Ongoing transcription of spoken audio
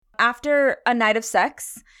after a night of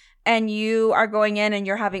sex and you are going in and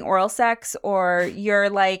you're having oral sex or you're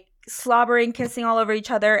like slobbering, kissing all over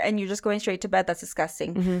each other and you're just going straight to bed, that's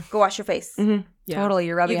disgusting. Mm-hmm. Go wash your face. Mm-hmm. Yeah. Totally.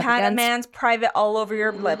 You're rubbing You've up had against. a man's private all over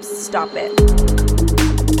your lips. Stop it.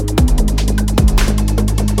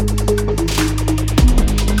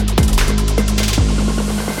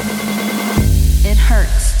 It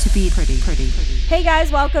hurts to be pretty. Hey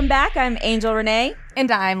guys, welcome back. I'm Angel Renee.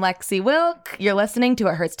 And I'm Lexi Wilk. You're listening to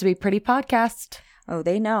It Hurts to Be Pretty podcast. Oh,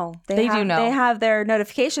 they know. They do know. They have their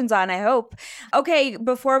notifications on, I hope. Okay,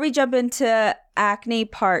 before we jump into Acne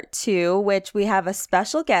Part 2, which we have a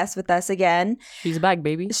special guest with us again. She's back,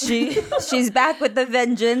 baby. She's back with the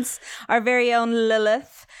vengeance. Our very own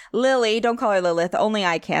Lily. Don't call her Lilith. Only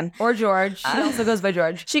I can. Or George. She also goes by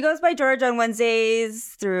George. She goes by George on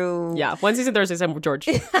Wednesdays through... Yeah, Wednesdays and Thursdays, I'm George.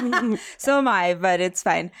 So am I, but it's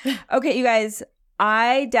fine. Okay, you guys,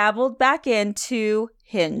 I dabbled back into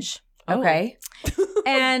Hinge. Okay.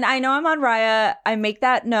 And I know I'm on Raya. I make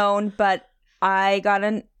that known, but I got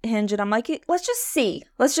on Hinge and I'm like, let's just see.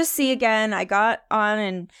 Let's just see again. I got on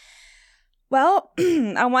and, well,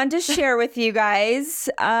 I wanted to share with you guys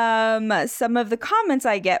some of the comments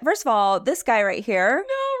I get. First of all, this guy right here.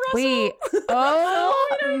 No, Wait.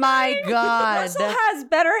 Oh my God. Russell has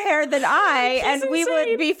better hair than I, and we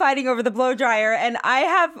would be fighting over the blow dryer. And I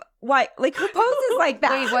have white, like, who poses like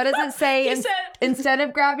that? Wait, what does it say? Instead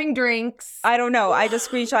of grabbing drinks. I don't know. I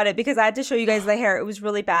just screenshot it because I had to show you guys the hair. It was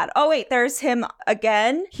really bad. Oh, wait, there's him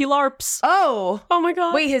again. He LARPs. Oh my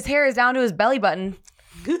God. Wait, his hair is down to his belly button.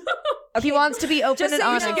 He wants to be open Just and so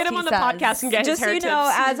you honest. know, get him on the podcast and get Just his hair so you know,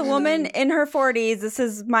 tips. as a woman in her 40s, this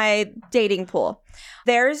is my dating pool.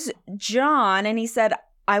 There's John, and he said,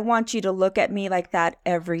 I want you to look at me like that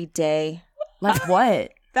every day. Like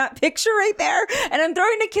what? That picture right there. And I'm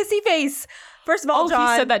throwing a kissy face. First of all,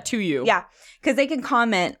 John. He said that to you. Yeah, because they can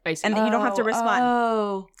comment, and you don't have to respond.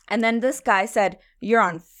 Oh. And then this guy said, you're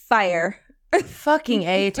on fire. Fucking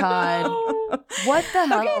A, Todd. No. What the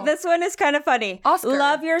hell? Okay, this one is kind of funny. Oscar.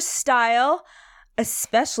 Love your style,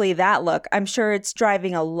 especially that look. I'm sure it's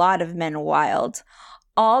driving a lot of men wild.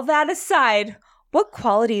 All that aside, what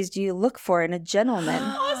qualities do you look for in a gentleman?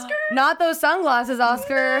 Oscar. Not those sunglasses,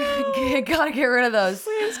 Oscar. No. Gotta get rid of those.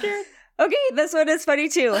 I'm scared. Okay, this one is funny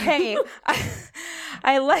too. Hey,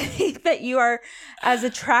 I like that you are as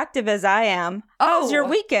attractive as I am. How's your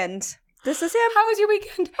weekend? This is him. How was your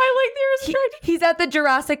weekend? I like the attractive. He's at the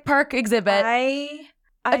Jurassic Park exhibit. I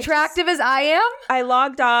Attractive as I am? I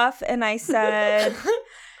logged off and I said,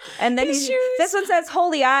 and then His shoes. this one says,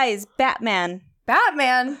 holy eyes, Batman.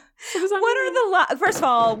 Batman. What are the first of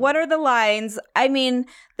all, what are the lines? I mean,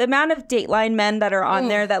 the amount of Dateline men that are on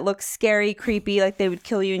there that look scary, creepy, like they would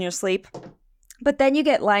kill you in your sleep. But then you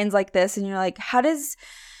get lines like this and you're like, how does...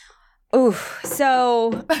 Ooh.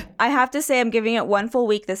 So I have to say I'm giving it 1 full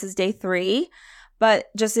week. This is day 3.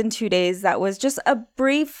 But just in 2 days, that was just a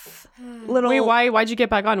brief little... Wait, why'd you get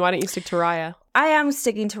back on? Why don't you stick to Raya? I am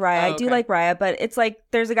sticking to Raya. Oh, I do okay. like Raya, but it's like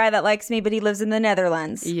there's a guy that likes me, but he lives in the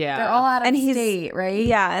Netherlands. Yeah. They're all out of And he's- state, right?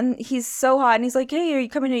 Yeah, and he's so hot, and he's like, "Hey, are you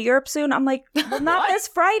coming to Europe soon?" I'm like, "Well, not this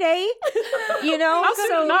Friday," you know. How come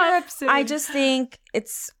So not? I just think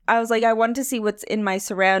I was like, I wanted to see what's in my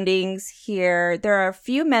surroundings here. There are a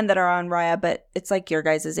few men that are on Raya, but it's like your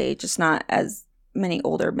guys' age, just not as many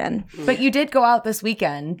older men. But you did go out this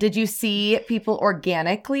weekend. Did you see people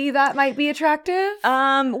organically that might be attractive?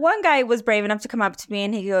 One guy was brave enough to come up to me,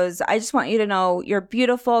 and he goes, "I just want you to know you're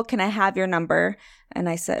beautiful. Can I have your number?" And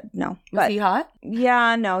I said, "No." Was he hot?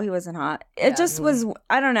 Yeah, no, he wasn't hot. It just was,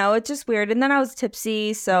 I don't know, it's just weird. And then I was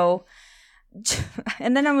tipsy, so,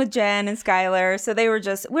 and then I'm with Jen and Skylar, so we were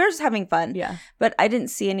just having fun. Yeah. But I didn't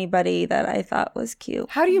see anybody that I thought was cute.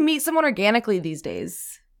 How do you meet someone organically these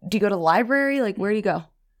days? Do you go to the library? Like, where do you go?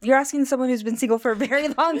 You're asking someone who's been single for a very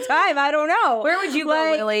long time. I don't know. Where would you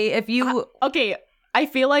go, Lily, if you... Okay, I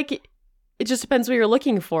feel like it just depends what you're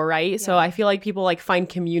looking for, right? Yeah. So I feel like people like find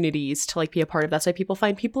communities to like be a part of. That's why people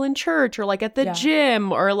find people in church or like at the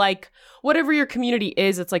gym or like whatever your community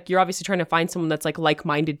is. It's like you're obviously trying to find someone that's like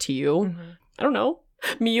like-minded to you. Mm-hmm. I don't know.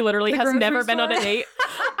 Me literally has never been on a date.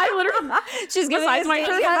 I literally, she's giving my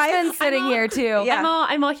husband sitting here too. Yeah.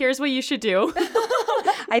 I'm all, here's what you should do.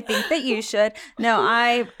 I think that you should. No,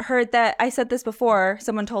 I heard that, I said this before.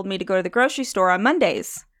 Someone told me to go to the grocery store on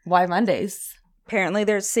Mondays. Why Mondays? Apparently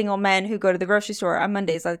there's single men who go to the grocery store on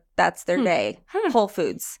Mondays. Like, that's their day. Whole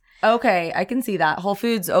Foods. Okay, I can see that. Whole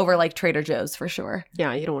Foods over like Trader Joe's for sure.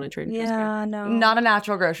 Yeah, you don't want to trade. Yeah, no. Not a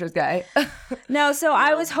natural grocers guy. No, so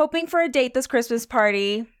I was hoping for a date this Christmas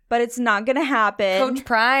party, but it's not going to happen. Coach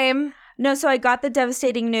Prime. No, so I got the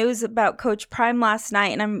devastating news about Coach Prime last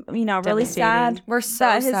night, and I'm, really sad. We're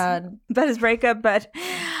so sad about his breakup. But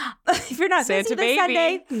if you're not Santa busy this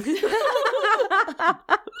baby.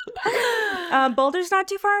 Sunday, Boulder's not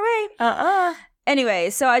too far away.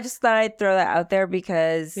 Anyway, so I just thought I'd throw that out there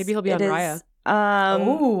because Maybe he'll be on Raya.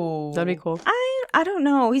 That'd be cool. I don't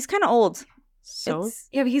know. He's kind of old. So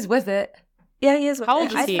yeah, but he's with it. Yeah, he is. With How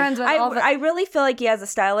old it. is he? I really feel like he has a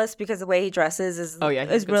stylist because the way he dresses is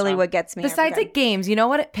really what gets me. Besides at games, you know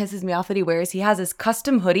what it pisses me off that he wears? He has his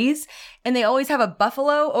custom hoodies, and they always have a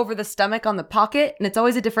buffalo over the stomach on the pocket, and it's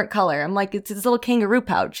always a different color. I'm like, it's his little kangaroo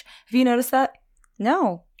pouch. Have you noticed that?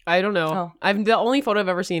 No. I don't know. The only photo I've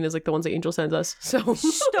ever seen is like the ones that Angel sends us. So don't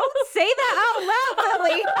say that out loud,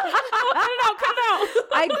 Lily. I don't know. Cut it out.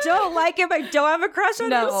 I don't like him. I don't have a crush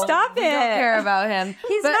on him. Stop it. I don't care about him.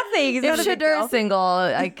 He's nothing. He's if not a big Shadur deal. is single,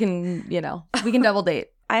 I can, we can double date.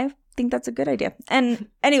 I think that's a good idea. And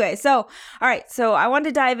anyway, all right. So I want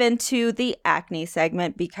to dive into the acne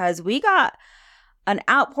segment because we got an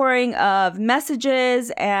outpouring of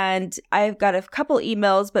messages, and I've got a couple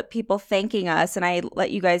emails, but people thanking us, and I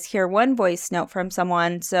let you guys hear one voice note from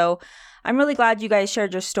someone. So I'm really glad you guys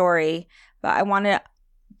shared your story, but I want to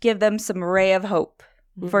give them some ray of hope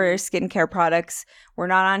for your skincare products. We're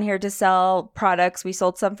not on here to sell products. We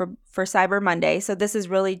sold some for Cyber Monday. So this is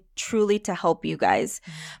really truly to help you guys.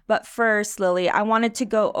 But first, Lily, I wanted to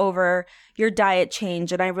go over your diet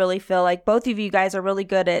change. And I really feel like both of you guys are really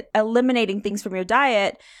good at eliminating things from your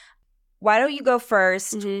diet. Why don't you go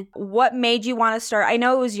first? What made you want to start? I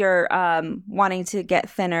know it was your wanting to get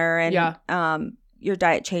thinner and your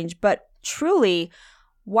diet change, but truly,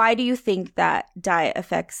 why do you think that diet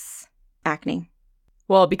affects acne?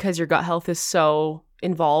 Well, because your gut health is so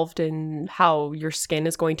involved in how your skin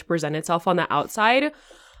is going to present itself on the outside.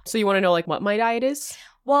 So you want to know like what my diet is?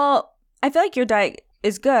 Well, I feel like your diet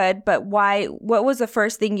is good, but why? What was the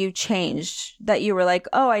first thing you changed that you were like,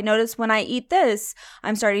 oh, I noticed when I eat this,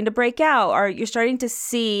 I'm starting to break out, or you're starting to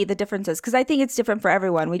see the differences? Because I think it's different for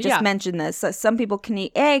everyone. We just mentioned this. So some people can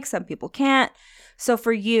eat eggs, some people can't. So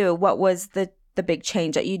for you, what was the big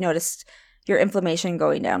change that you noticed your inflammation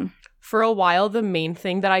going down? For a while, the main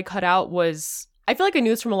thing that I cut out was, I feel like I knew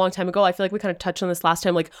this from a long time ago. I feel like we kind of touched on this last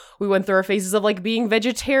time. Like we went through our phases of like being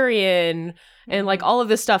vegetarian and like all of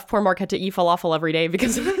this stuff. Poor Mark had to eat falafel every day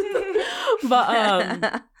because,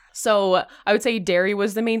 but so I would say dairy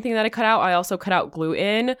was the main thing that I cut out. I also cut out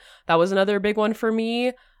gluten. That was another big one for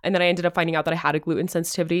me. And then I ended up finding out that I had a gluten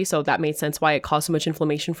sensitivity. So that made sense why it caused so much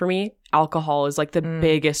inflammation for me. Alcohol is like the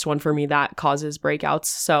biggest one for me that causes breakouts.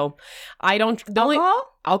 So I don't...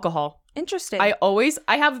 Alcohol. Interesting. I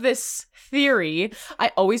have this theory.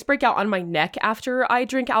 I always break out on my neck after I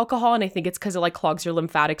drink alcohol. And I think it's because it like clogs your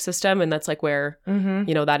lymphatic system. And that's like where,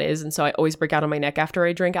 that is. And so I always break out on my neck after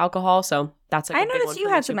I drink alcohol. So that's like I noticed you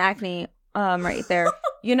had some acne right there.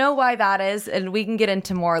 You know why that is? And we can get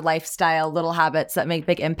into more lifestyle little habits that make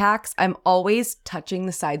big impacts. I'm always touching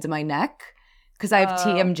the sides of my neck because I have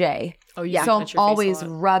TMJ. Oh, yeah. So I'm always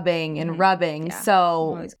rubbing and rubbing. Yeah.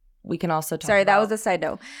 So we can also talk That was a side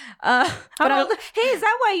note. Hey, is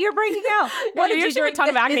that why you're breaking out? What did you drink? A ton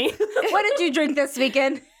of acne. What did you drink this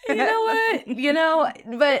weekend? You know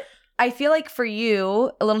what? But I feel like for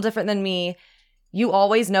you, a little different than me, you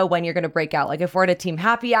always know when you're going to break out. Like if we're at a team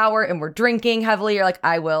happy hour and we're drinking heavily, you're like,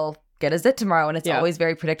 I will get a zit tomorrow. And it's always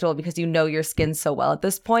very predictable because you know your skin so well at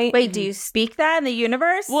this point. Wait, do you speak that in the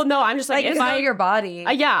universe? Well, no, I'm just like if know your body.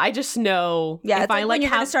 I just know. Yeah, it's like when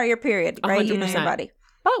you're going to start your period, right? 100%. You know your body.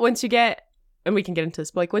 But once you get, and we can get into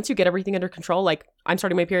this, but like once you get everything under control, like I'm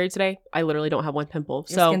starting my period today, I literally don't have one pimple.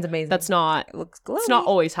 Your skin's amazing. That's not, it looks glowy. It's not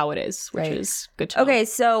always how it is, which is good to know. Okay,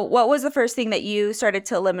 so what was the first thing that you started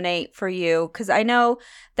to eliminate for you? Because I know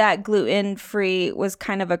that gluten-free was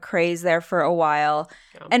kind of a craze there for a while.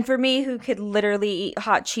 Yeah. And for me, who could literally eat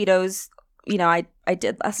hot Cheetos, I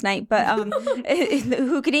did last night, but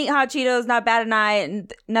who can eat hot Cheetos, not bad at night,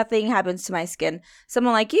 and nothing happens to my skin.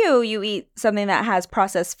 Someone like you eat something that has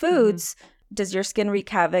processed foods. Does your skin wreak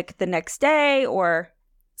havoc the next day or?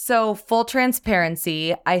 So full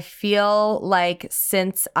transparency, I feel like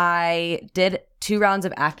since I did 2 rounds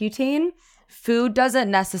of Accutane, food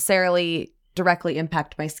doesn't necessarily directly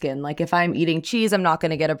impact my skin. Like if I'm eating cheese, I'm not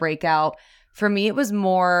going to get a breakout. For me, it was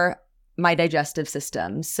more my digestive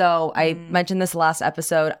system. So I mentioned this last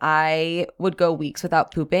episode, I would go weeks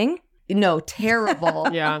without pooping. No, terrible.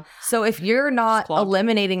 Yeah. So if you're not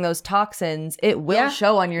eliminating those toxins, it will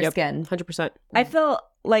show on your skin. 100%. I feel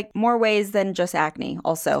like more ways than just acne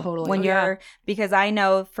also. Totally. When because I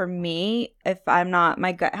know for me, if I'm not,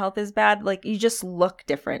 my gut health is bad, like you just look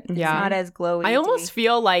different. It's not as glowy. I almost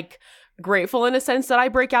feel like grateful in a sense that I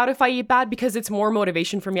break out if I eat bad because it's more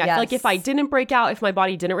motivation for me. I feel like if I didn't break out, if my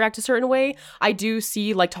body didn't react a certain way, I do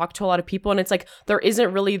see like talk to a lot of people and it's like there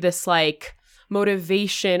isn't really this like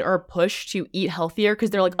motivation or push to eat healthier because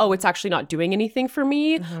they're like, oh, it's actually not doing anything for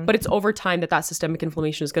me. But it's over time that systemic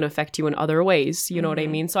inflammation is going to affect you in other ways. You know what I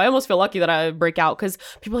mean? So I almost feel lucky that I break out because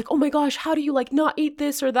people are like, oh my gosh, how do you like not eat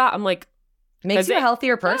this or that? I'm like, makes you a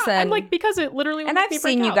healthier person. Yeah, I'm like, because it literally and I've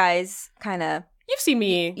seen you guys kind of. You've seen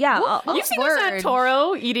me. Yeah. You've seen us at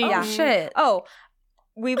Toro eating. Oh, shit. Oh,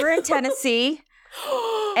 we were in Tennessee.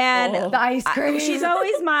 And the ice cream. She's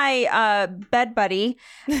always my bed buddy.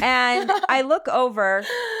 And I look over,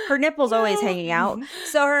 her nipple's always hanging out.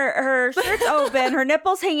 So her shirt's open, her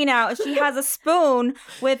nipple's hanging out. She has a spoon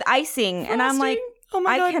with icing. And I'm like, oh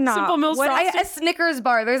my God, I cannot. Simple Mills A Snickers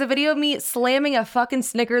bar. There's a video of me slamming a fucking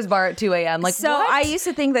Snickers bar at 2 a.m. Like, so what? I used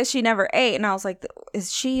to think that she never ate. And I was like, is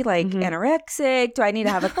she like anorexic? Do I need to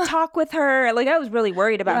have a talk with her? Like, I was really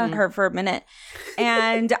worried about her for a minute.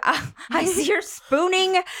 And I see her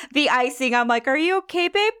spooning the icing. I'm like, are you okay,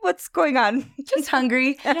 babe? What's going on? Just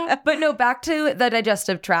hungry. But no, back to the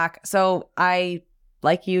digestive tract. So I,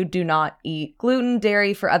 like you, do not eat gluten,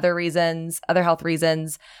 dairy for other reasons, other health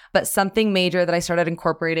reasons. But something major that I started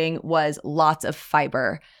incorporating was lots of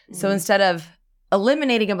fiber. So instead of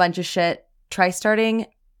eliminating a bunch of shit, try starting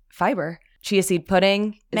fiber. Chia seed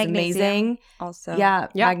pudding is amazing. Also. Yeah,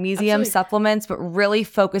 magnesium absolutely. supplements, but really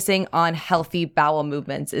focusing on healthy bowel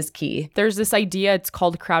movements is key. There's this idea, it's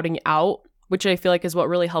called crowding out, which I feel like is what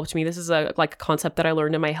really helped me. This is a concept that I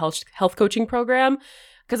learned in my health coaching program.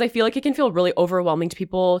 Because I feel like it can feel really overwhelming to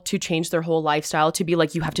people to change their whole lifestyle, to be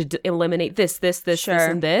like, you have to eliminate this,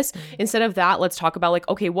 and this. Instead of that, let's talk about like,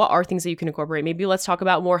 okay, what are things that you can incorporate? Maybe let's talk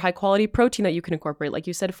about more high quality protein that you can incorporate. Like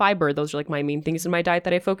you said, fiber. Those are like my main things in my diet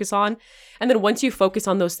that I focus on. And then once you focus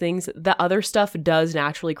on those things, the other stuff does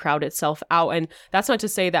naturally crowd itself out. And that's not to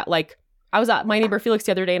say that like, I was at my neighbor Felix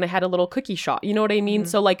the other day and I had a little cookie shot. You know what I mean?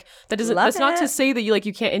 So like that's not to say that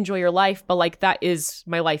you can't enjoy your life, but like that is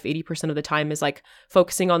my life 80% of the time is like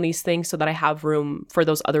focusing on these things so that I have room for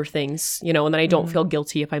those other things, you know, and then I don't feel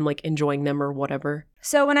guilty if I'm like enjoying them or whatever.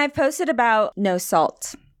 So when I've posted about no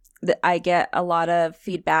salt, I get a lot of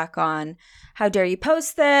feedback on how dare you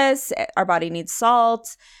post this? Our body needs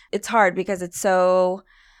salt. It's hard because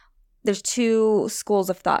there's two schools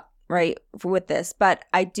of thought, right, with this. But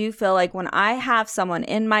I do feel like when I have someone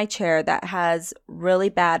in my chair that has really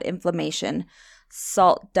bad inflammation,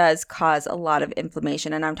 salt does cause a lot of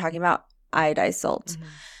inflammation. And I'm talking about iodized salt.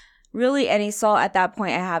 Really, any salt at that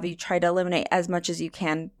point, I have you try to eliminate as much as you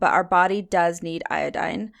can. But our body does need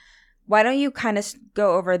iodine. Why don't you kind of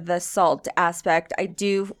go over the salt aspect?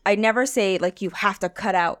 I never say like you have to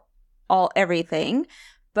cut out everything.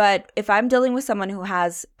 But if I'm dealing with someone who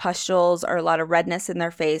has pustules or a lot of redness in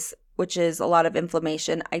their face, which is a lot of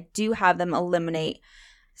inflammation, I do have them eliminate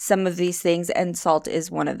some of these things, and salt is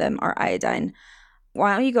one of them, or iodine.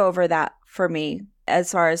 Why don't you go over that for me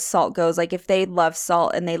as far as salt goes? Like if they love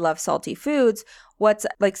salt and they love salty foods, what's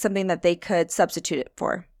like something that they could substitute it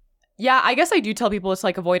for? Yeah, I guess I do tell people it's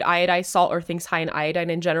like avoid iodized salt or things high in iodine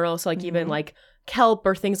in general. So like even like kelp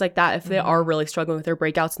or things like that, if they are really struggling with their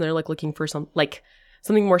breakouts and they're like looking for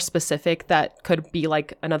something more specific that could be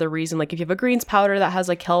like another reason. Like if you have a greens powder that has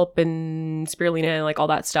like kelp and spirulina and like all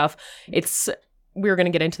that stuff, we're going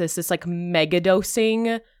to get into this. It's like mega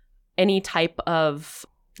dosing any type of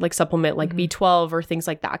like supplement like B12 or things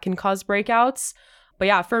like that can cause breakouts. But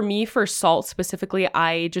yeah, for me, for salt specifically,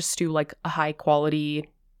 I just do like a high quality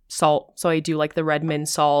salt. So I do like the Redmond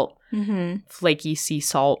salt, flaky sea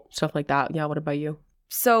salt, stuff like that. Yeah, what about you?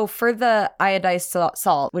 So for the iodized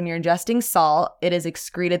salt, when you're ingesting salt, it is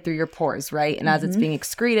excreted through your pores, right? And as it's being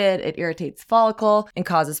excreted, it irritates the follicle and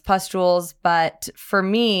causes pustules. But for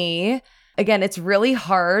me, again, it's really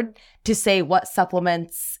hard to say what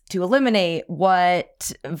supplements to eliminate,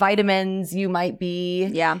 what vitamins you might be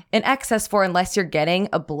in excess for, unless you're getting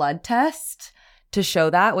a blood test to show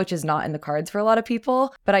that, which is not in the cards for a lot of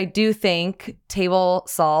people. But I do think table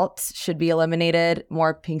salt should be eliminated,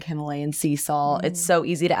 more pink Himalayan sea salt. It's so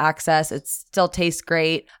easy to access. It still tastes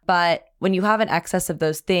great. But when you have an excess of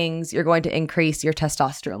those things, you're going to increase your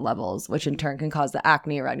testosterone levels, which in turn can cause the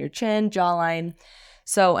acne around your chin, jawline.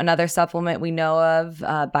 So another supplement we know of,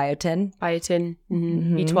 biotin. Biotin,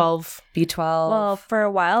 B12. Well, for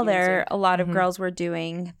a while there, a lot of girls were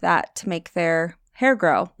doing that to make their hair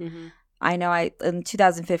grow. I know in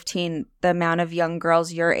 2015, the amount of young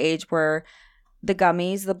girls your age were the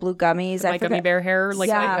gummies, the blue gummies. My gummy bear hair, like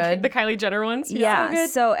Yeah. the Kylie Jenner ones. Yeah.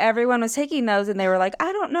 So everyone was taking those and they were like,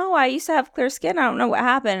 I don't know. I used to have clear skin. I don't know what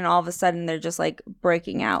happened. And all of a sudden they're just like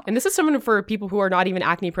breaking out. And this is someone for people who are not even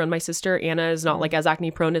acne prone. My sister, Anna, is not like as acne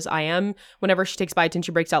prone as I am. Whenever she takes biotin,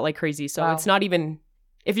 she breaks out like crazy. So it's not even,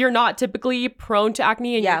 if you're not typically prone to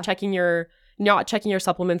acne and you're not checking your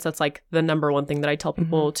supplements, that's like the number one thing that I tell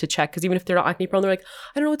people to check. Because even if they're not acne prone, they're like,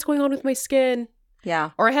 I don't know what's going on with my skin.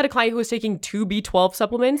 Yeah. Or I had a client who was taking 2 B12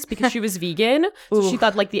 supplements because she was vegan. So she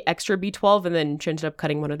thought like the extra B12 and then she ended up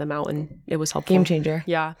cutting one of them out and it was helpful. Game changer.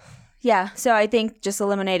 Yeah. Yeah. So I think just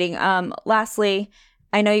eliminating. Lastly,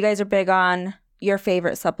 I know you guys are big on your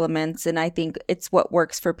favorite supplements and I think it's what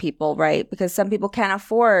works for people, right? Because some people can't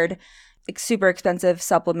afford like, super expensive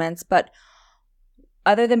supplements. But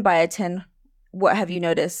other than biotin, what have you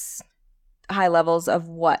noticed high levels of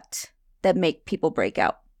what that make people break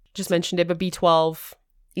out? Just mentioned it, but B12,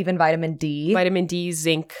 Even vitamin D. vitamin D,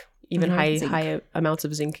 zinc, even Zinc. high amounts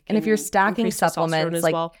of zinc. And if you're stacking increase testosterone supplements as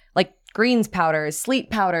like well. like greens powders, sleep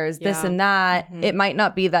powders, this Yeah. and that, it might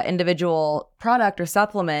not be that individual product or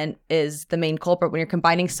supplement is the main culprit. When you're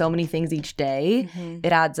combining so many things each day,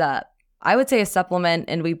 it adds up. I would say a supplement,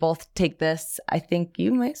 and we both take this. I think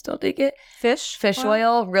you might still take it. Fish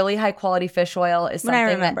Oil, really high quality fish oil is When I something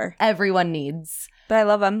that remember. everyone needs. But I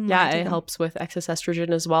love them. Yeah, it helps with excess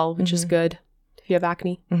estrogen as well, which is good if you have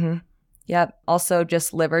acne. Yep. Also,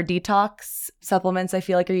 just liver detox supplements I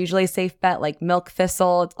feel like are usually a safe bet, like milk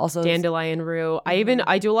thistle. It's also Dandelion root. I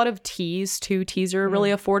do a lot of teas too. Teas are a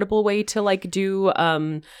really affordable way to like do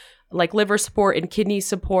like liver support and kidney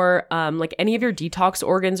support. Like any of your detox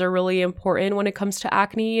organs are really important when it comes to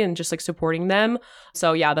acne and just like supporting them.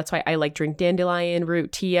 So yeah, that's why I like drink dandelion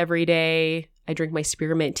root tea every day. I drink my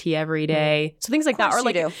spearmint tea every day. So things like that are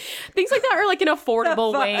like things like that are like an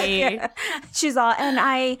affordable way. Yeah. She's all,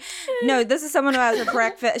 and no, this is someone who has her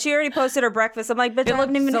breakfast. She already posted her breakfast. I'm like, but you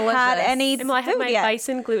haven't even had any And I have my yet.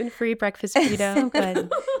 bison gluten-free breakfast keto. So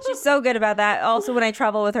good. She's so good about that. Also, when I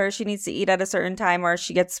travel with her, she needs to eat at a certain time or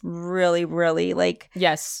she gets really, really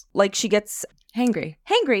Yes. like she gets hangry.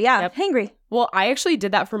 hangry. Yeah, Yep. hangry. Well, I actually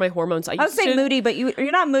did that for my hormones. I would say moody, but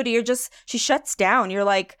you're not moody. You're just, she shuts down. You're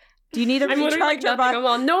like, do you need to I'm literally like recharge your nothing. body? I'm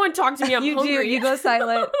all, no one talk to me. I'm You hungry. do. You go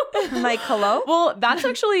silent. I'm like, hello? Well, that's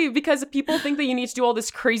actually because people think that you need to do all this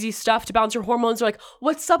crazy stuff to balance your hormones. They're like,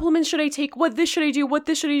 what supplements should I take? What this should I do? What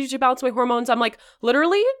this should I do to balance my hormones? I'm like,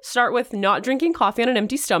 literally start with not drinking coffee on an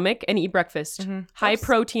empty stomach and eat breakfast. High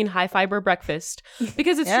protein, high fiber breakfast.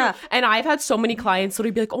 Because it's true. And I've had so many clients that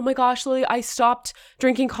would be like, oh my gosh, Lily, I stopped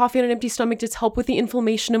drinking coffee on an empty stomach to help with the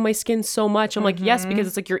inflammation in my skin so much. I'm like, yes, because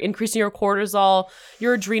it's like you're increasing your cortisol,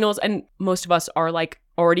 your adrenals, and most of us are like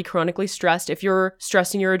already chronically stressed. If you're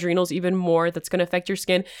stressing your adrenals even more, that's going to affect your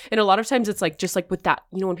skin. And a lot of times it's like just like with that,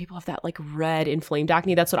 when people have that like red inflamed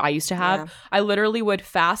acne, that's what I used to have. Yeah. I literally would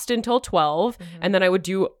fast until 12 and then I would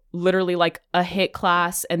do literally like a HIIT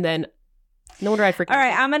class and then no wonder I freaking. All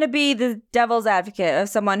right, I'm going to be the devil's advocate of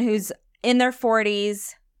someone who's in their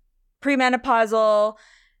 40s, premenopausal,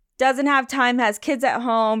 doesn't have time, has kids at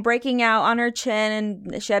home, breaking out on her chin,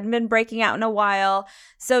 and she hadn't been breaking out in a while.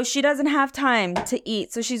 So she doesn't have time to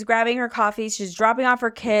eat. So she's grabbing her coffee, she's dropping off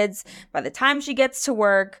her kids. By the time she gets to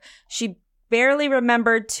work, she barely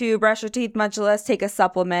remembered to brush her teeth, much less take a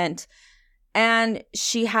supplement. And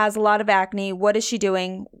she has a lot of acne. What is she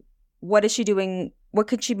doing? What is she doing? What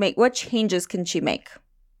could she make? What changes can she make?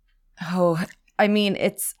 Oh, I mean,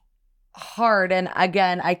 it's hard. And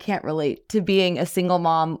again, I can't relate to being a single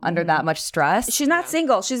mom under that much stress. She's not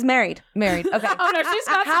single. She's married. Married. Okay. Oh no, she's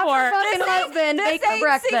got Have support. a fucking husband, make her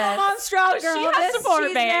breakfast. Single mom strong girl. She has support,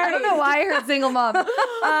 She's babe. I don't know why I heard single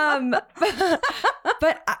mom.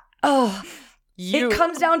 It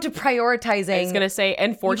comes down to prioritizing. I was gonna say,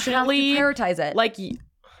 unfortunately, you have to prioritize it. like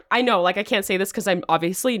I know, like I can't say this because I'm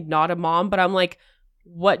obviously not a mom, but I'm like,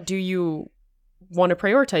 what do you want to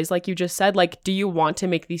prioritize? Like you just said, like, do you want to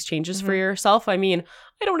make these changes for yourself? I mean,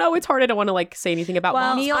 I don't know. It's hard. I don't want to like say anything about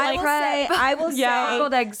Well, moms. I will say,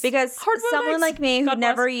 Hard-boiled eggs. because Hard-boiled someone eggs. like me who God bless.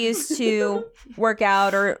 never used to work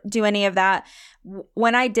out or do any of that,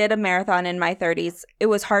 when I did a marathon in my 30s, it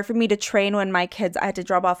was hard for me to train when I had to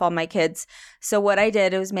drop off all my kids. So what I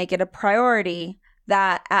did was make it a priority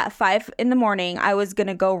that at 5 a.m, I was going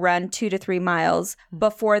to go run 2 to 3 miles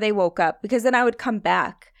before they woke up, because then I would come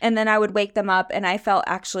back and then I would wake them up and I felt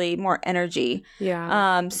actually more energy.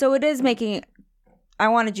 Yeah. So it is making I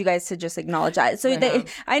wanted you guys to just acknowledge that. So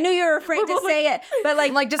I knew you were afraid to say it, but like,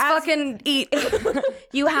 I'm like, just fucking eat.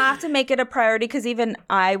 You have to make it a priority, because even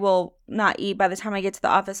I will not eat by the time I get to the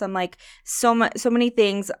office. I'm like, so many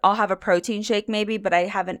things. I'll have a protein shake maybe, but I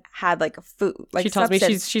haven't had like a food. Like, she tells me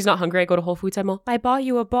she's not hungry. I go to Whole Foods. I'm all, I bought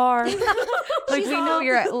you a bar. Like, we know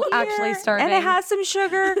you're actually starving. And it has some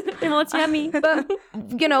sugar. Well, it's yummy. But,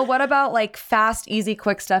 what about like fast, easy,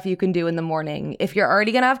 quick stuff you can do in the morning? If you're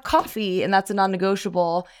already going to have coffee and that's a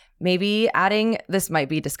non-negotiable, maybe adding, this might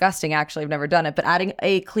be disgusting, actually, I've never done it, but adding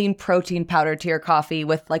a clean protein powder to your coffee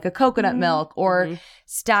with like a coconut milk, or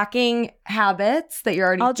stacking habits that you're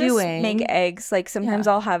already doing. I'll just make eggs. Like sometimes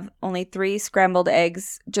I'll have only 3 scrambled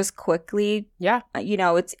eggs just quickly. Yeah.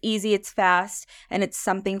 It's easy, it's fast, and it's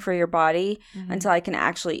something for your body until I can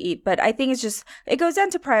actually eat. But I think it goes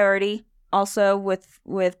down to priority also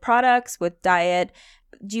with products, with diet.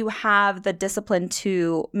 Do you have the discipline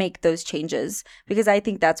to make those changes? Because I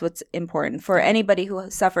think that's what's important for anybody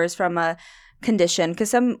who suffers from a condition.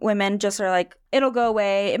 Because some women just are like, it'll go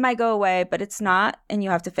away, it might go away, but it's not, and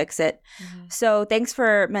you have to fix it. So thanks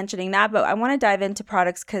for mentioning that. But I want to dive into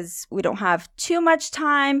products because we don't have too much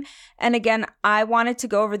time. And again, I wanted to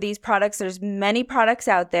go over these products. There's many products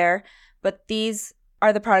out there, but these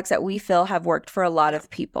are the products that we feel have worked for a lot of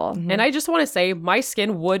people. And I just want to say, my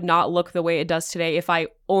skin would not look the way it does today if I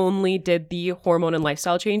only did the hormone and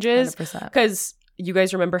lifestyle changes. 100%. Because you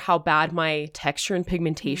guys remember how bad my texture and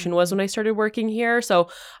pigmentation was when I started working here. So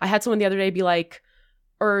I had someone the other day be like,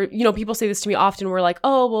 or, people say this to me often. We're like,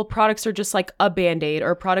 oh, well, products are just like a Band-Aid,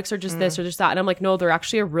 or products are just this or just that. And I'm like, no, they're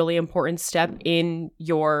actually a really important step in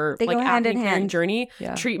your They go hand in hand journey.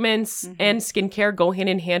 Yeah. Treatments and skincare go hand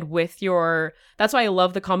in hand with your, that's why I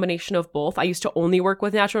love the combination of both. I used to only work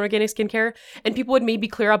with natural and organic skincare, and people would maybe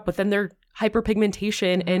clear up, but then their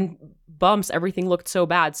hyperpigmentation and bumps, everything looked so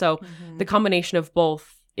bad. So the combination of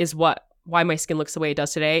both is why my skin looks the way it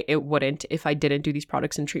does today. It wouldn't if I didn't do these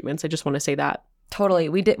products and treatments. I just want to say that. Totally.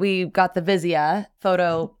 We got the Vizia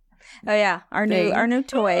photo. Oh yeah, our new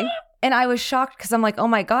toy. And I was shocked because I'm like, oh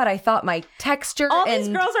my God, I thought my texture All these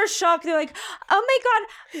girls are shocked. They're like, oh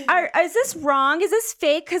my God, is this wrong? Is this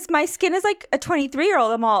fake? Because my skin is like a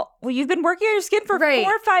 23-year-old. I'm all, well, you've been working on your skin for 4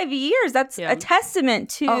 or 5 years. That's a testament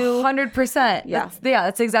to 100%. Yeah.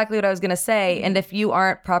 That's exactly what I was going to say. And if you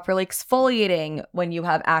aren't properly exfoliating when you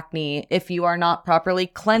have acne, if you are not properly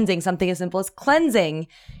cleansing, something as simple as cleansing,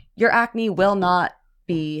 your acne will not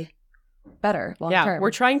be better long term.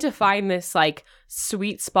 We're trying to find this like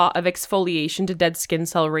sweet spot of exfoliation to dead skin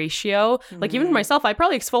cell ratio. Like even for myself, I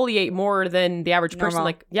probably exfoliate more than the average person.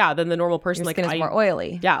 Than the normal person. Your skin is more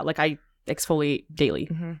oily. Yeah, like I exfoliate daily.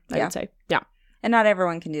 I would say. Yeah. And not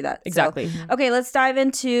everyone can do that. Exactly. So, okay, let's dive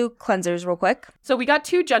into cleansers real quick. So we got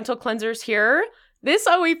 2 gentle cleansers here. This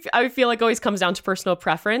I feel like always comes down to personal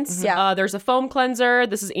preference. Yeah. There's a foam cleanser.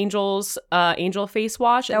 This is Angel face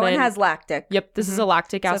wash. That one has lactic. Yep. This is a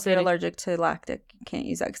lactic acid. So if you're allergic to lactic, you can't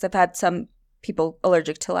use that, because I've had some people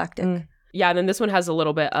allergic to lactic. Yeah, and then this one has a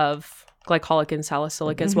little bit of glycolic and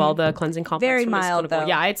salicylic as well, the cleansing complex. Very mild, though.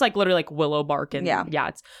 Yeah, it's like literally like willow bark. And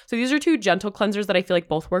so these are 2 gentle cleansers that I feel like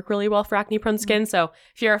both work really well for acne prone skin. So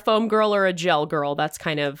if you're a foam girl or a gel girl, that's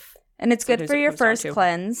kind of... And it's good for your first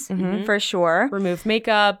cleanse, for sure. Remove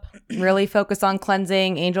makeup. Really focus on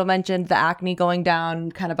cleansing. Angel mentioned the acne going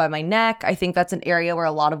down kind of by my neck. I think that's an area where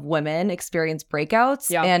a lot of women experience breakouts.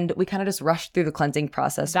 Yeah. And we kind of just rush through the cleansing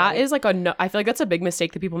process. That is like I feel like that's a big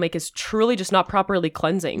mistake that people make, is truly just not properly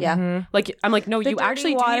cleansing. Yeah. Like, I'm like, no, you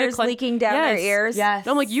actually do need to cleanse. Leaking down their ears. Yes.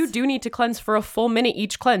 No, I'm like, you do need to cleanse for a full minute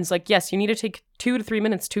each cleanse. Like, yes, you need to take 2 to 3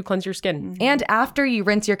 minutes to cleanse your skin. And after you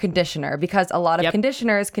rinse your conditioner, because a lot of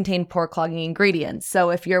conditioners contain pore clogging ingredients. So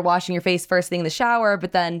if you're washing your face first thing in the shower,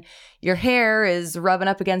 but then your hair is rubbing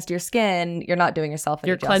up against your skin, you're not doing yourself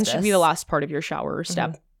any justice. Your cleanse should be the last part of your shower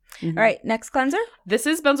step. All right, next cleanser. This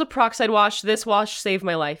is benzoyl peroxide wash. This wash saved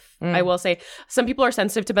my life. I will say, some people are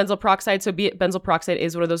sensitive to benzoyl peroxide, so benzoyl peroxide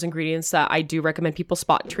is one of those ingredients that I do recommend people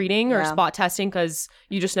spot treating or spot testing, because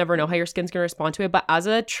you just never know how your skin's going to respond to it. But as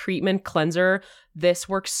a treatment cleanser, this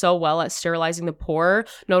works so well at sterilizing the pore,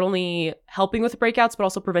 not only helping with breakouts, but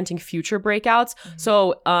also preventing future breakouts.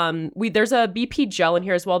 So there's a BP gel in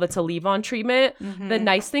here as well that's a leave-on treatment. The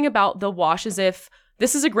nice thing about the wash is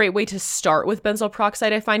this is a great way to start with benzoyl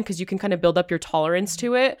peroxide, I find, because you can kind of build up your tolerance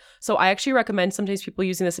to it. So I actually recommend sometimes people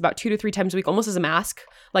using this about 2 to 3 times a week, almost as a mask.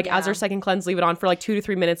 Like as their second cleanse, leave it on for like 2 to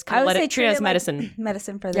 3 minutes. Kind of let it treat as medicine.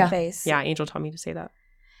 Medicine for the face. Yeah, Angel taught me to say that.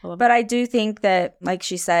 But I do think that, like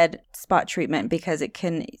she said, spot treatment, because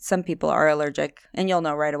some people are allergic, and you'll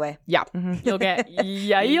know right away. Yeah. You'll get,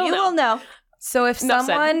 you will know. So if Enough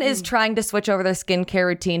said. someone is trying to switch over their skincare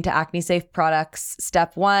routine to acne safe products,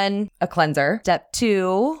 step 1, a cleanser. Step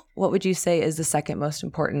 2, what would you say is the second most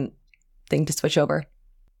important thing to switch over?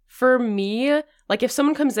 For me, like if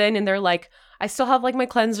someone comes in and they're like, I still have like my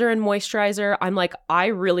cleanser and moisturizer, I'm like, I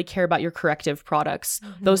really care about your corrective products.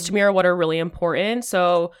 Those to me are what are really important.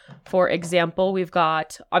 So for example, we've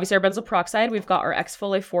got obviously our benzoyl peroxide, we've got our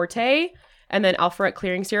Exfoliate Forte, and then Alpha Ret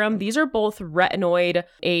Clearing Serum. These are both retinoid,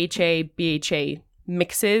 AHA, BHA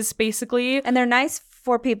mixes, basically. And they're nice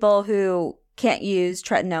for people who can't use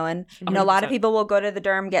tretinoin. You know, a lot of 100%. people will go to the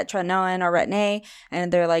derm, get tretinoin or Retin-A,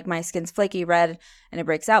 and they're like, my skin's flaky, red, and it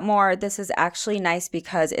breaks out more. This is actually nice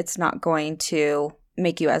because it's not going to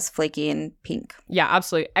make you as flaky and pink. Yeah,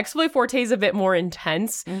 absolutely. Exfoliate Forte is a bit more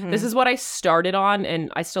intense. This is what I started on, and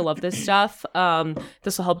I still love this stuff.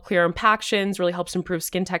 This will help clear impactions, really helps improve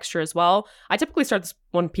skin texture as well. I typically start this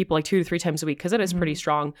on people like 2 to 3 times a week because it is pretty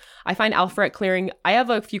strong. I find Alpha Ret Clearing, I have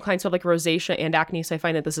a few clients who have like rosacea and acne, so I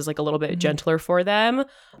find that this is like a little bit gentler for them.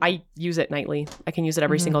 I use it nightly. I can use it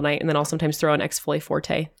every single night, and then I'll sometimes throw in Exfoliate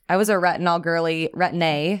Forte. I was a retinol girly,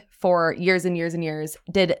 Retin-A, for years and years and years.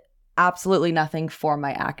 Did absolutely nothing for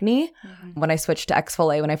my acne. When I switched to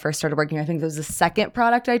Exfoliate, when I first started working, I think it was the second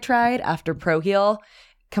product I tried after ProHeal.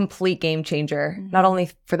 Complete game changer. Not only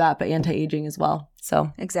for that, but anti-aging as well.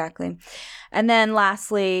 So Exactly. And then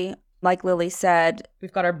lastly, like Lily said,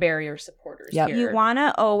 We've got our barrier supporters Yep. here. you want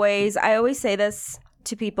to always, I always say this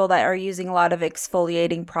to people that are using a lot of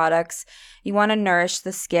exfoliating products, you want to nourish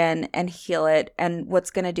the skin and heal it. And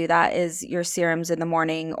what's going to do that is your serums in the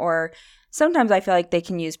morning, or sometimes I feel like they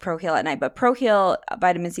can use ProHeal at night, but ProHeal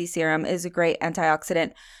vitamin C serum is a great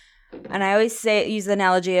antioxidant. And I always use the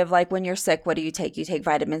analogy of like when you're sick, what do you take? You take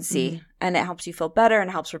vitamin C, and it helps you feel better and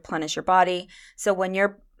helps replenish your body. So when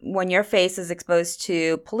your face is exposed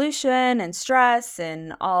to pollution and stress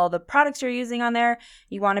and all the products you're using on there,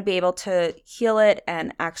 you want to be able to heal it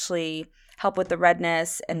and actually help with the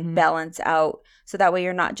redness and balance out. So that way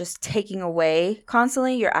you're not just taking away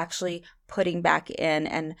constantly, you're actually putting back in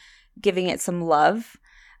and giving it some love.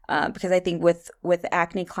 Because I think with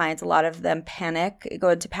acne clients, a lot of them go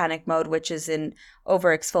into panic mode, which is in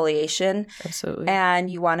over exfoliation. Absolutely. And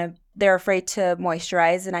they're afraid to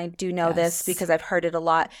moisturize. And I do know this because I've heard it a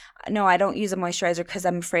lot. No, I don't use a moisturizer because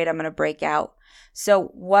I'm afraid I'm going to break out. So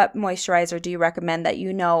what moisturizer do you recommend that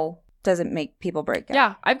you know doesn't make people break out?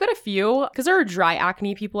 Yeah, I've got a few because there are dry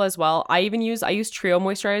acne people as well. I use Trio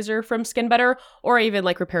moisturizer from Skin Better, or I even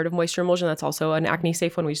like reparative moisture emulsion. That's also an acne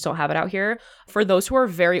safe one. We just don't have it out here. For those who are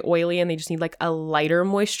very oily and they just need like a lighter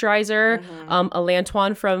moisturizer,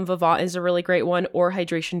 Elantoin from Vivant is a really great one, or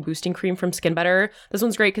hydration boosting cream from Skin Better. This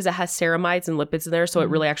one's great because it has ceramides and lipids in there, so it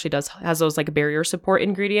really actually has those like barrier support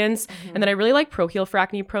ingredients. And then I really like ProHeal for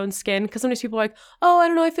acne prone skin, because sometimes people are like, oh, I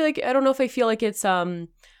don't know if I feel like it's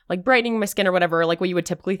like brightening my skin or whatever, like what you would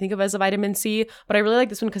typically think of as a vitamin C. But I really like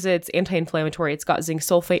this one because it's anti-inflammatory. It's got zinc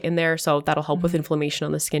sulfate in there, so that'll help with inflammation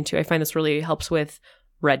on the skin too. I find this really helps with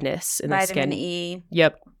redness in the skin. Vitamin E.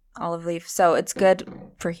 Yep. Olive leaf. So it's good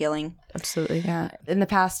for healing. Absolutely. yeah, in the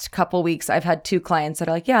past couple weeks, I've had 2 clients that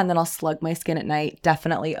are like, and then I'll slug my skin at night.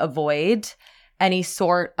 Definitely avoid any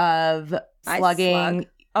sort of slugging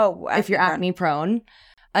if you're acne prone.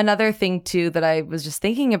 Another thing too that I was just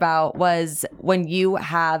thinking about was when you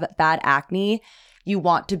have bad acne, you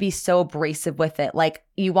want to be so abrasive with it. Like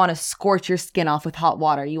you want to scorch your skin off with hot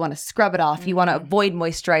water. You want to scrub it off. You want to avoid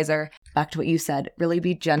moisturizer. Back to what you said, really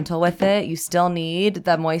be gentle with it. You still need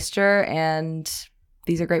the moisture, and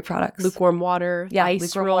these are great products. Lukewarm water, ice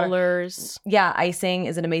lukewarm water. rollers. Yeah, icing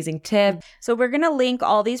is an amazing tip. So we're going to link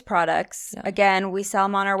all these products. Yeah. Again, we sell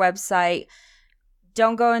them on our website.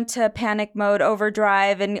 Don't go into panic mode,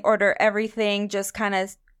 overdrive, and order everything. Just kind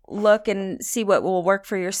of look and see what will work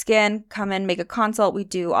for your skin. Come in, make a consult. We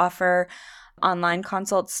do offer online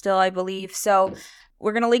consults still, I believe. So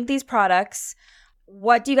we're going to link these products.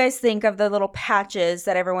 What do you guys think of the little patches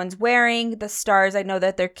that everyone's wearing? The stars, I know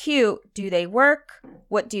that they're cute. Do they work?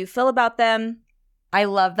 What do you feel about them? I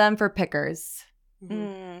love them for pickers.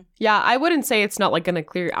 Yeah, I wouldn't say it's not like going to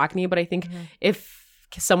clear your acne, but I think if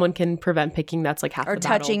someone can prevent picking, that's like half Or the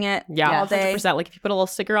battle. touching it Yeah, all day. 100%. Like if you put a little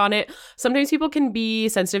sticker on it, sometimes people can be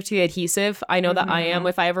sensitive to the adhesive. I know that I am.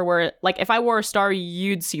 If I wore a star,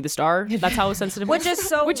 you'd see the star. That's how sensitive. Which is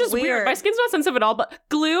so Which is weird. My skin's not sensitive at all, but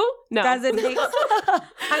glue, no. Doesn't make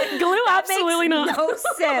glue, absolutely not. no When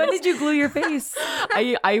sense. did you glue your face?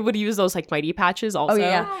 I would use those like Mighty patches also.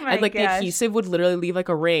 yeah. Oh my and like the gosh. adhesive would literally leave like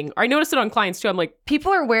a ring. Or I noticed it on clients too. I'm like,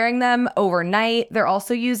 People are wearing them overnight. They're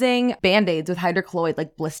also using Band-Aids with hydrocolloid,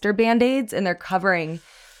 like blister Band-Aids, and they're covering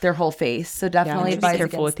their whole face. So definitely be advise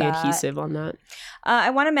careful with against the that. adhesive on that. I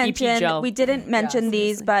want to mention, gel. we didn't mention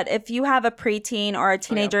these, but if you have a preteen or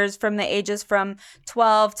teenagers from the ages from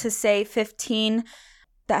 12 to say 15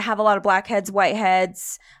 that have a lot of blackheads,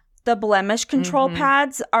 whiteheads, the blemish control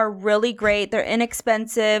pads are really great. They're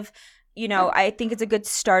inexpensive. You know, I think it's a good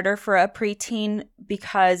starter for a preteen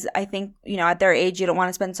because I think, you know, at their age, you don't want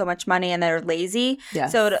to spend so much money and they're lazy.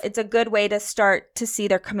 Yes. So it's a good way to start to see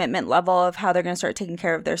their commitment level of how they're going to start taking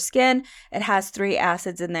care of their skin. It has 3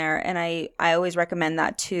 acids in there. And I always recommend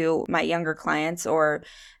that to my younger clients or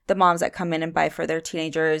the moms that come in and buy for their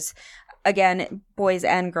teenagers. Again, boys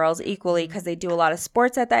and girls equally because they do a lot of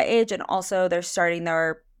sports at that age. And also they're starting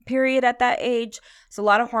their period at that age. So a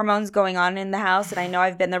lot of hormones going on in the house. And I know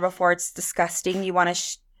I've been there before. It's disgusting. You want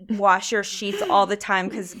to wash your sheets all the time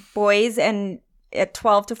because boys and at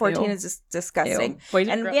 12 to 14 is just disgusting.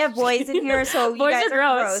 And we have boys in here, so you guys are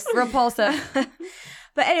gross. Repulsive.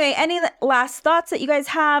 But anyway, any last thoughts that you guys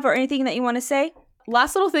have or anything that you want to say?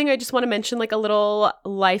 Last little thing, I just want to mention like a little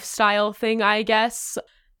lifestyle thing, I guess.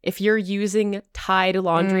 If you're using Tide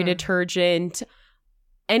laundry detergent,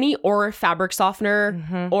 any or fabric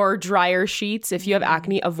softener or dryer sheets, if you have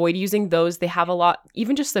acne, avoid using those. They have a lot,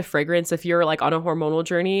 even just the fragrance. If you're like on a hormonal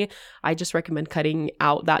journey, I just recommend cutting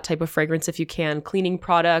out that type of fragrance if you can. Cleaning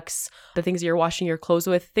products, the things you're washing your clothes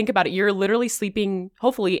with. Think about it. You're literally sleeping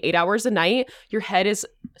hopefully 8 hours a night. Your head is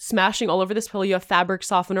smashing all over this pillow. You have fabric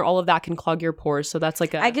softener. All of that can clog your pores. So that's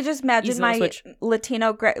like I could just imagine my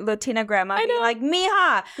Latina grandma being like,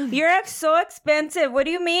 "Mija, you're so expensive. What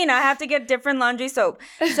do you mean? I have to get different laundry soap."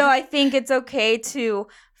 So I think it's okay to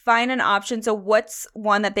find an option. So what's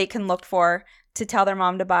one that they can look for to tell their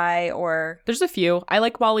mom to buy? Or there's a few. I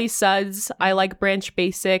like Wally Suds. I like Branch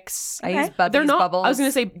Basics. I use Bubby's they're not, Bubbles. I was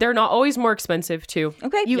gonna say they're not always more expensive too.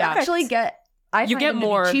 Okay, You actually get. You get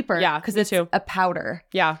more cheaper. Yeah, because it's a powder.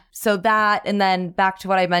 Yeah. So that, and then back to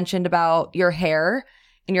what I mentioned about your hair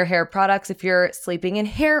and your hair products. If you're sleeping in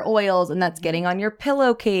hair oils and that's getting on your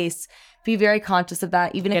pillowcase, be very conscious of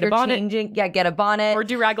that. Even if you're changing, get a bonnet or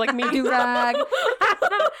do-rag like me. Do-rag.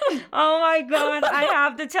 Oh my God, I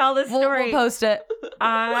have to tell this story. We'll post it.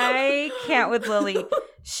 I can't with Lily.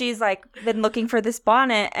 She's like been looking for this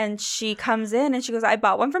bonnet and she comes in and she goes, "I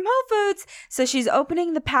bought one from Whole Foods." So she's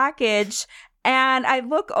opening the package and I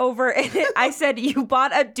look over and I said, "You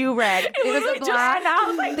bought a do-rag." It was a black. And I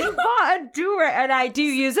was like, "You bought a do-rag." And I do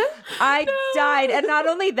use it. I died. And not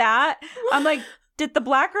only that, I'm like, did the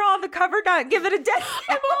black girl on the cover not give it a dead?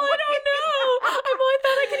 I don't know. I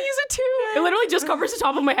thought I could use it too. It literally just covers the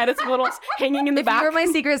top of my head. It's a little hanging in the back. If you were my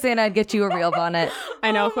Secret Santa, I'd get you a real bonnet.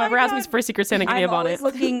 I know. Whoever asks me for a Secret Santa, give me a bonnet. I'm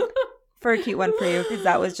always looking for a cute one for you because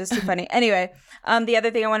that was just too funny. Anyway, the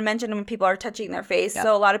other thing I want to mention when people are touching their face. Yep.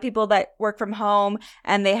 So a lot of people that work from home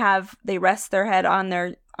and they rest their head on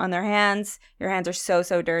their hands. Your hands are so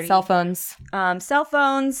dirty. Cell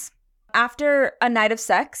phones. After a night of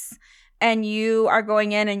sex, and you are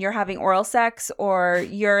going in and you're having oral sex or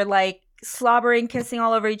you're like slobbering, kissing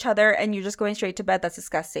all over each other and you're just going straight to bed, that's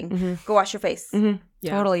disgusting. Go wash your face. Yeah.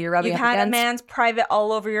 Totally. You're rubbing You've up had against a man's private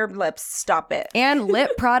all over your lips. Stop it. And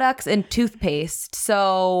lip products and toothpaste.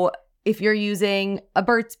 So if you're using a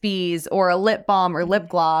Burt's Bees or a lip balm or lip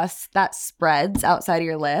gloss, that spreads outside of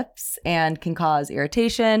your lips and can cause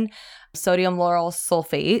irritation. Sodium lauryl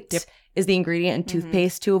sulfate is the ingredient in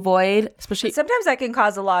toothpaste to avoid. Especially sometimes that can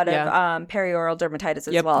cause a lot of perioral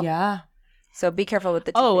dermatitis as well. Yeah. So be careful with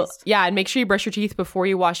the toothpaste. Oh, yeah. And make sure you brush your teeth before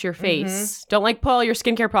you wash your face. Don't like put all your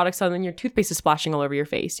skincare products on and then your toothpaste is splashing all over your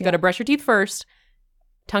face. You got to brush your teeth first,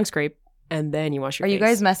 tongue scrape, and then you wash your face. Are you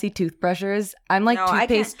guys messy toothbrushers? I'm like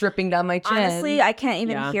toothpaste dripping down my chin. Honestly, I can't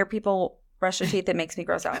even hear people brush their teeth. It makes me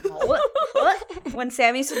gross out. When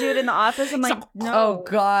Sam used to do it in the office, I'm like, no. Oh,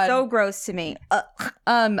 God. So gross to me.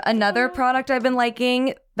 Another product I've been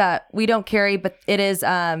liking that we don't carry, but it is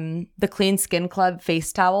the Clean Skin Club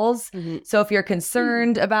face towels. So if you're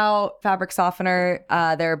concerned about fabric softener,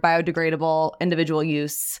 they're biodegradable, individual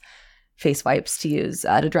use face wipes to use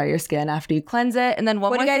to dry your skin after you cleanse it. And then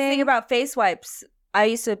what do you guys think about face wipes? I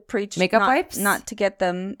used to preach makeup wipes not to get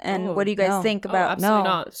them. And what do you guys think about? Absolutely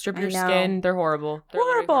not. Strip your skin. They're horrible. They're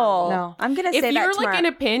horrible. No, I'm gonna say that if you're tomorrow. like in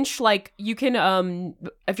a pinch, like you can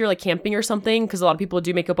if you're like camping or something, because a lot of people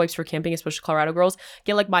do makeup wipes for camping, especially Colorado girls,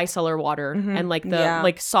 get like micellar water and like the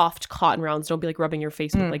like soft cotton rounds. Don't be like rubbing your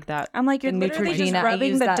face with like that. I'm like, you're literally just Neutrogena,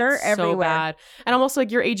 rubbing the dirt everywhere. So bad. And I'm also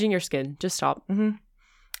like, you're aging your skin. Just stop.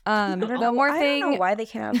 One more thing. I don't know why they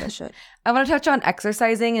came out with this shit. I want to touch on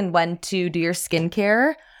exercising and when to do your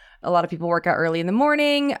skincare. A lot of people work out early in the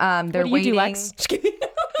morning. They're what do you waiting. do, Lex?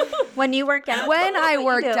 When you work out. When I What you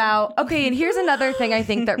worked do. out. Okay, and here's another thing I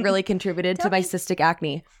think that really contributed to my cystic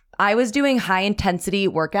acne. I was doing high intensity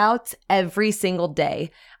workouts every single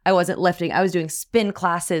day. I wasn't lifting. I was doing spin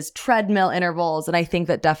classes, treadmill intervals, and I think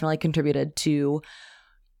that definitely contributed to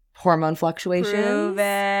hormone fluctuations. Prove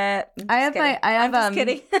it. I'm just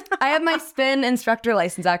kidding. I have my spin instructor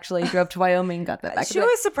license actually. Drove to Wyoming, got that back. She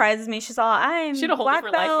always surprises me. She's all, I'm She had a whole black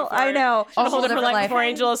different life belt. before. I know. A whole different life before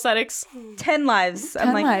Angel Aesthetics. 10 lives.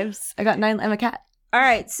 10 lives. I got 9. I'm a cat. All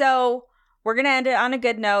right, so we're gonna end it on a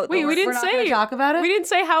good note. Wait, we didn't We're not gonna say talk about it? We didn't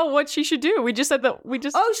say what she should do. We just said that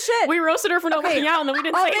Oh shit! we roasted her for not working out, and then we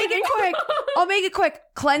didn't I'll say make anything. I'll make it quick.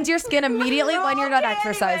 Cleanse your skin immediately when you're done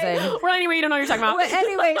exercising. Well, anyway, you don't know what you're talking about. But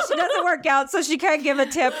anyway, she doesn't work out, so she can't give a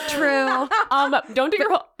tip. True. Don't do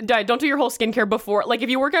your whole skincare before. Like, if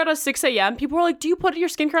you work out at 6 a.m., people are like, "Do you put your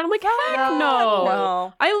skincare on?" I'm like, "Heck no."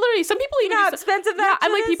 No. I literally, some people even You know how do, expensive yeah, that I'm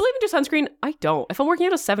shit like, is? people even do sunscreen. I don't. If I'm working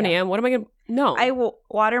out at 7 a.m., what am I gonna? No. I will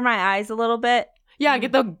water my eyes a little bit. Yeah,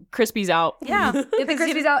 get the crispies out. Yeah. Get the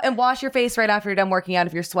crispies out and wash your face right after you're done working out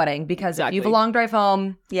if you're sweating, because if you have a Exactly. long drive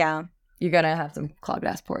home, Yeah. you're gonna have some clogged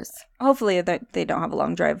ass pores. Hopefully they don't have a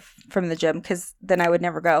long drive from the gym, because then I would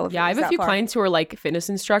never go. if Yeah, it I was have a that few far. clients who are like fitness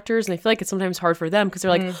instructors, and I feel like it's sometimes hard for them because they're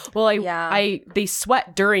like, well, Yeah. they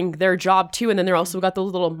sweat during their job too, and then they're also got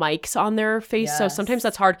those little mics on their face, so Yes. sometimes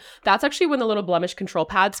that's hard. That's actually when the little blemish control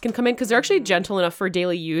pads can come in, because they're actually gentle enough for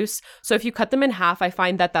daily use. So if you cut them in half, I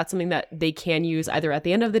find that that's something that they can use either at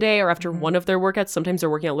the end of the day or after one of their workouts. Sometimes they're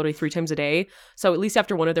working out literally 3 times a day, so at least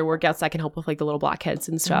after one of their workouts, that can help with like the little blackheads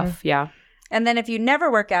and stuff. Yeah. And then if you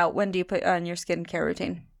never work out, when do you put on your skincare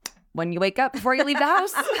routine? When you wake up before you leave the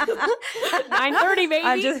house, 9:30, baby.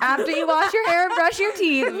 I'm just after you wash your hair and brush your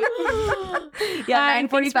teeth. yeah, 9:45.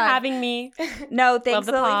 Thanks for 9:45. having me. No, thanks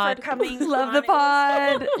the Lily pod. for coming. Love on. the It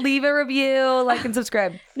was- pod. Leave a review, like and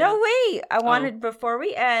subscribe. No, wait. I wanted, before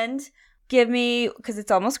we end, give me, because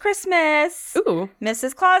it's almost Christmas. Ooh,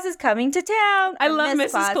 Mrs. Claus is coming to town. I love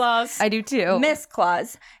Mrs. Claus. I do too. Miss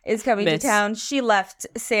Claus is coming Miss. to town. She left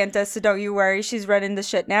Santa, so don't you worry. She's running the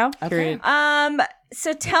shit now. Period.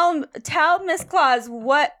 So tell Miss Claus,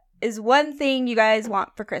 what is one thing you guys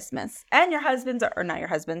want for Christmas? And your husband's, or not your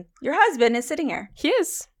husband. Your husband is sitting here. He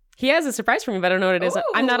is. He has a surprise for me, but I don't know what it is.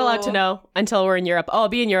 I'm not allowed to know until we're in Europe. Oh, I'll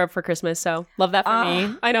be in Europe for Christmas, so love that for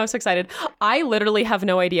me. I know, I'm so excited. I literally have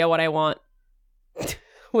no idea what I want.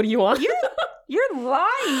 What do you want? You're lying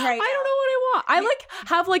right now. I don't know what I want. I like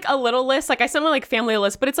have like a little list. Like I sent my like family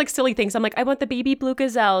list, but it's like silly things. I'm like, I want the baby blue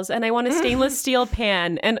gazelles and I want a stainless steel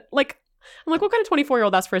pan. And like, I'm like, what kind of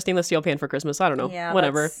 24-year-old asks for a stainless steel pan for Christmas? I don't know. Yeah,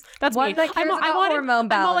 whatever. That's One me. that cares about hormone I want an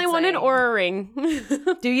balancing. Aura ring.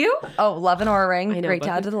 Do you? Oh, love an Aura ring. I know, Great to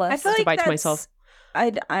but- add to the list. I feel to like buy it to that's, myself.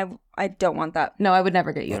 I don't want that. No, I would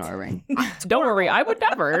never get you an Aura ring. Don't worry, I would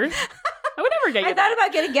never. I would never get you I thought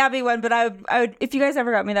about getting Gabby one, but I would, if you guys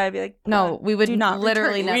ever got me that, I'd be like, No, we would do not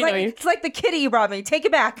literally return. never. It's like the kitty you brought me. Take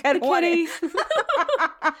it back. I don't want it.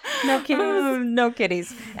 No kitties. No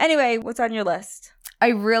kitties. Anyway, what's on your list? I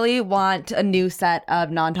really want a new set of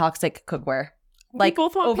non-toxic cookware. Like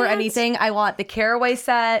both want over pans. anything, I want the caraway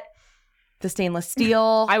set, the stainless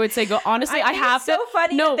steel. I would say go. Honestly, I think have it's so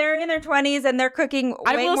funny No. that they're in their 20s and they're cooking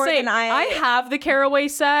I way will more say than I have the caraway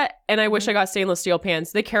set, and I wish I got stainless steel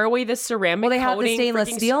pans. The caraway, the ceramic. Well, they have the coating, stainless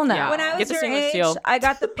freaking- steel now. Yeah, When I get was the your stainless age, steel. I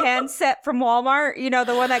got the pan set from Walmart. You know,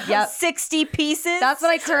 the one that comes Yep. 60 pieces. That's what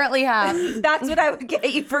I currently have. That's what I would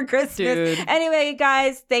get you for Christmas. Dude. Anyway,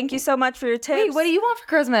 guys, thank you so much for your tips. Wait, what do you want for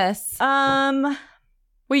Christmas?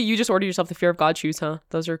 Wait, you just ordered yourself the Fear of God shoes, huh?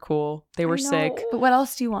 Those are cool. They were I know. sick. But what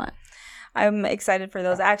else do you want? I'm excited for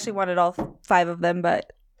those. I actually wanted all 5 of them,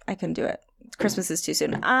 but I couldn't do it. Christmas is too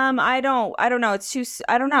soon. I don't know. It's too.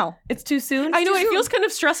 I don't know. It's too soon. I know it feels kind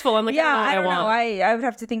of stressful. I'm like, Yeah, I I don't don't know know. what I want. I would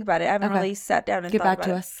have to think about it. I haven't Okay. really sat down and Get thought back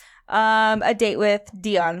to about us. it. A date with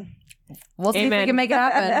Dion. We'll see if we Amen. can make it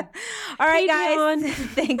happen. All right, Hey, guys. Dion.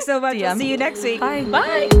 Thanks so much. We'll DM. see you next week. Bye.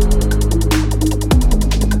 Bye.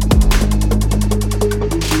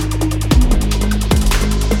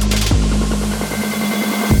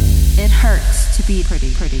 It hurts to be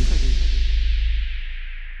pretty.